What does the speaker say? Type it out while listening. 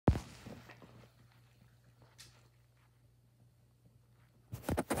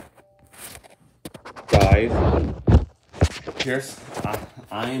guys,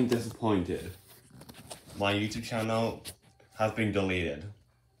 I am disappointed. My YouTube channel has been deleted.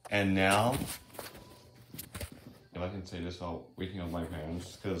 And now, if I can say this while waking up my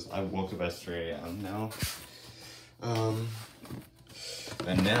parents, because I woke up at 3 a.m. now.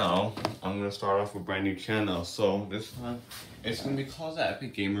 And now, I'm going to start off with a brand new channel. So this time, it's going to be called the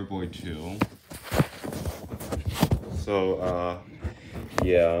Epic Gamer Boy 2. So,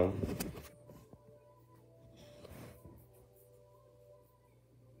 yeah.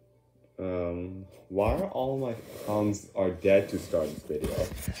 Why are all my thumbs are dead to start this video?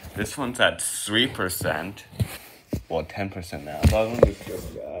 This one's at 3%. Well, 10% now. That one is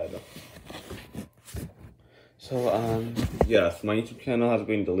just bad. So, yes, my YouTube channel has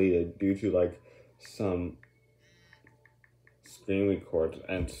been deleted due to, like, some screen records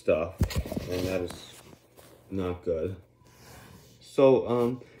and stuff. And that is not good.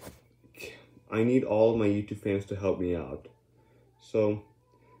 So, I need all of my YouTube fans to help me out. So,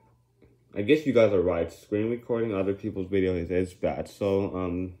 I guess you guys are right. Screen recording other people's videos is bad.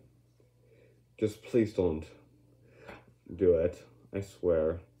 So, just please don't do it. I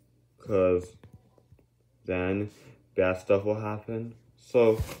swear. Because then bad stuff will happen.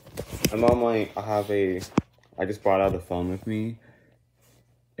 So, I just brought out a phone with me.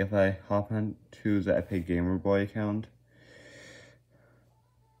 If I hop onto the Epic Gamer Boy account.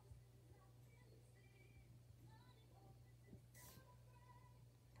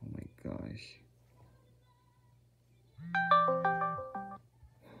 Gosh.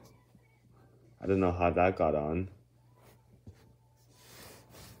 I don't know how that got on.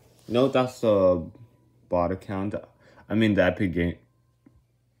 No, that's the bot account. I mean the Epic Game.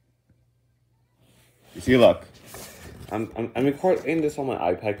 You see, look. I'm recording this on my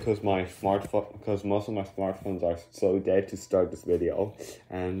iPad because most of my smartphones are so dead to start this video.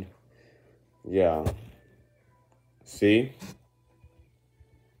 And yeah. See?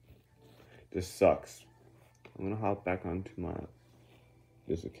 This sucks. I'm gonna hop back onto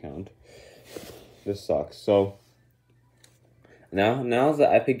this account. This sucks. So now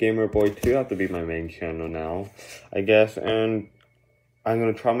the Epic Gamer Boy 2 have to be my main channel now, I guess, and I'm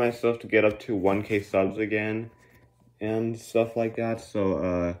gonna try myself to get up to 1K subs again and stuff like that.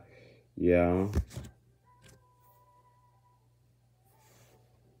 So yeah.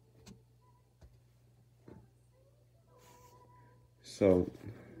 So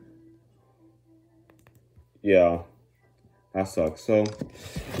yeah, that sucks. So,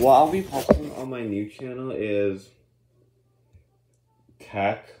 what I'll be posting on my new channel is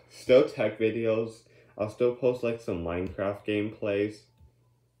still tech videos. I'll still post like some Minecraft gameplays.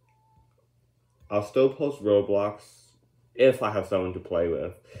 I'll still post Roblox if I have someone to play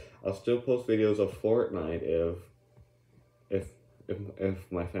with. I'll still post videos of Fortnite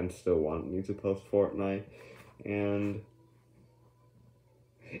if my friends still want me to post Fortnite, and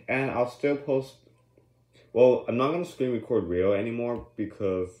I'll still post. Well, I'm not going to screen record Rio anymore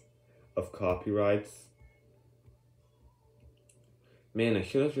because of copyrights. Man, I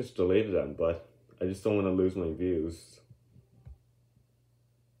should have just deleted them, but I just don't want to lose my views.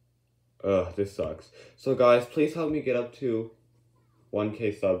 Ugh, this sucks. So guys, please help me get up to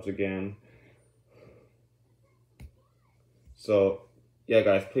 1K subs again. So, yeah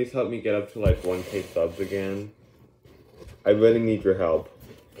guys, please help me get up to like 1K subs again. I really need your help,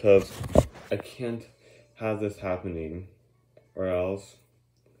 because I can't have this happening, or else,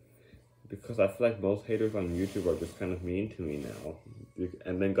 because I feel like most haters on YouTube are just kind of mean to me now,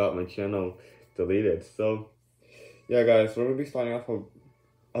 and then got my channel deleted. So yeah guys, we're gonna be starting off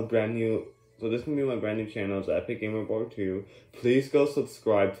a brand new, so this is gonna be my brand new channel, it's Epic Gamer Boy 2. Please go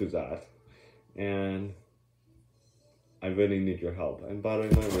subscribe to that, and I really need your help. And by the way,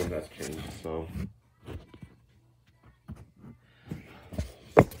 my room has changed, so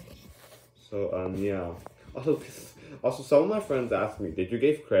yeah. Also, some of my friends asked me, did you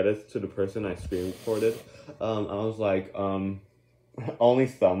give credits to the person I screen recorded? I was like, only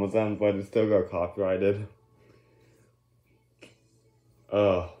some of them, but it still got copyrighted.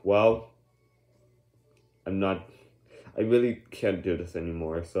 Well, I really can't do this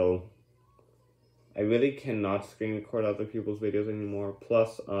anymore, so I really cannot screen record other people's videos anymore.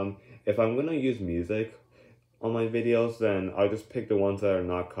 Plus, if I'm gonna use music on my videos, then I'll just pick the ones that are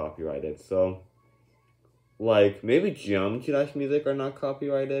not copyrighted. So, like, maybe Jump Dash music are not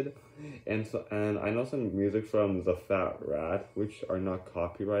copyrighted, and I know some music from The Fat Rat, which are not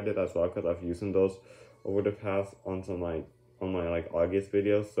copyrighted as well, because I've used those over the past on my like August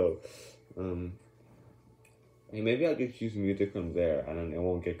videos. So, maybe I'll just use music from there, and then it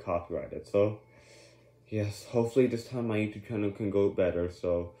won't get copyrighted. So, yes, hopefully this time my YouTube channel can go better.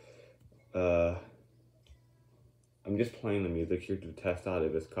 So, I'm just playing the music here to test out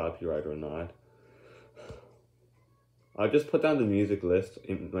if it's copyright or not. I'll just put down the music list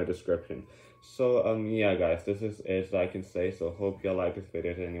in my description. So, yeah, guys, this is it I can say. So, hope y'all liked this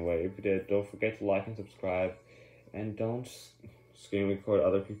video anyway. If you did, don't forget to like and subscribe. And don't screen record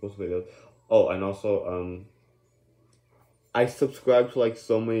other people's videos. Oh, and also, I subscribe to, like,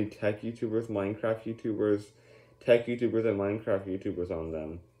 so many tech YouTubers, Minecraft YouTubers, tech YouTubers, and Minecraft YouTubers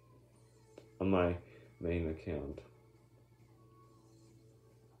on my main account.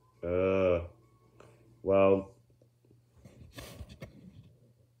 Well,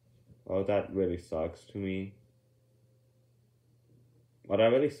 that really sucks to me. Well,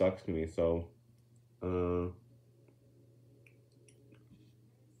 that really sucks to me, so,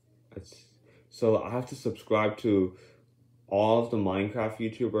 so I have to subscribe to all of the Minecraft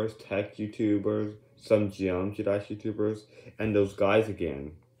YouTubers, tech YouTubers, some Geometry Dash YouTubers, and those guys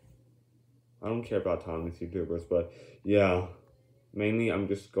again. I don't care about Thomas YouTubers, but yeah, mainly I'm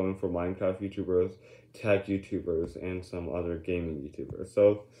just going for Minecraft YouTubers, tech YouTubers, and some other gaming YouTubers.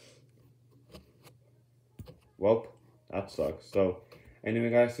 So, well, that sucks. So,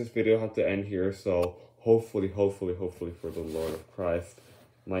 anyway, guys, this video has to end here. So, hopefully, for the Lord of Christ,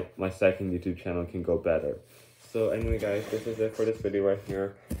 my second YouTube channel can go better. So, anyway, guys, this is it for this video right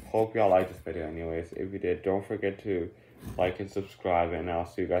here. Hope y'all liked this video anyways. If you did, don't forget to like and subscribe, and I'll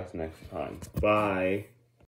see you guys next time. Bye!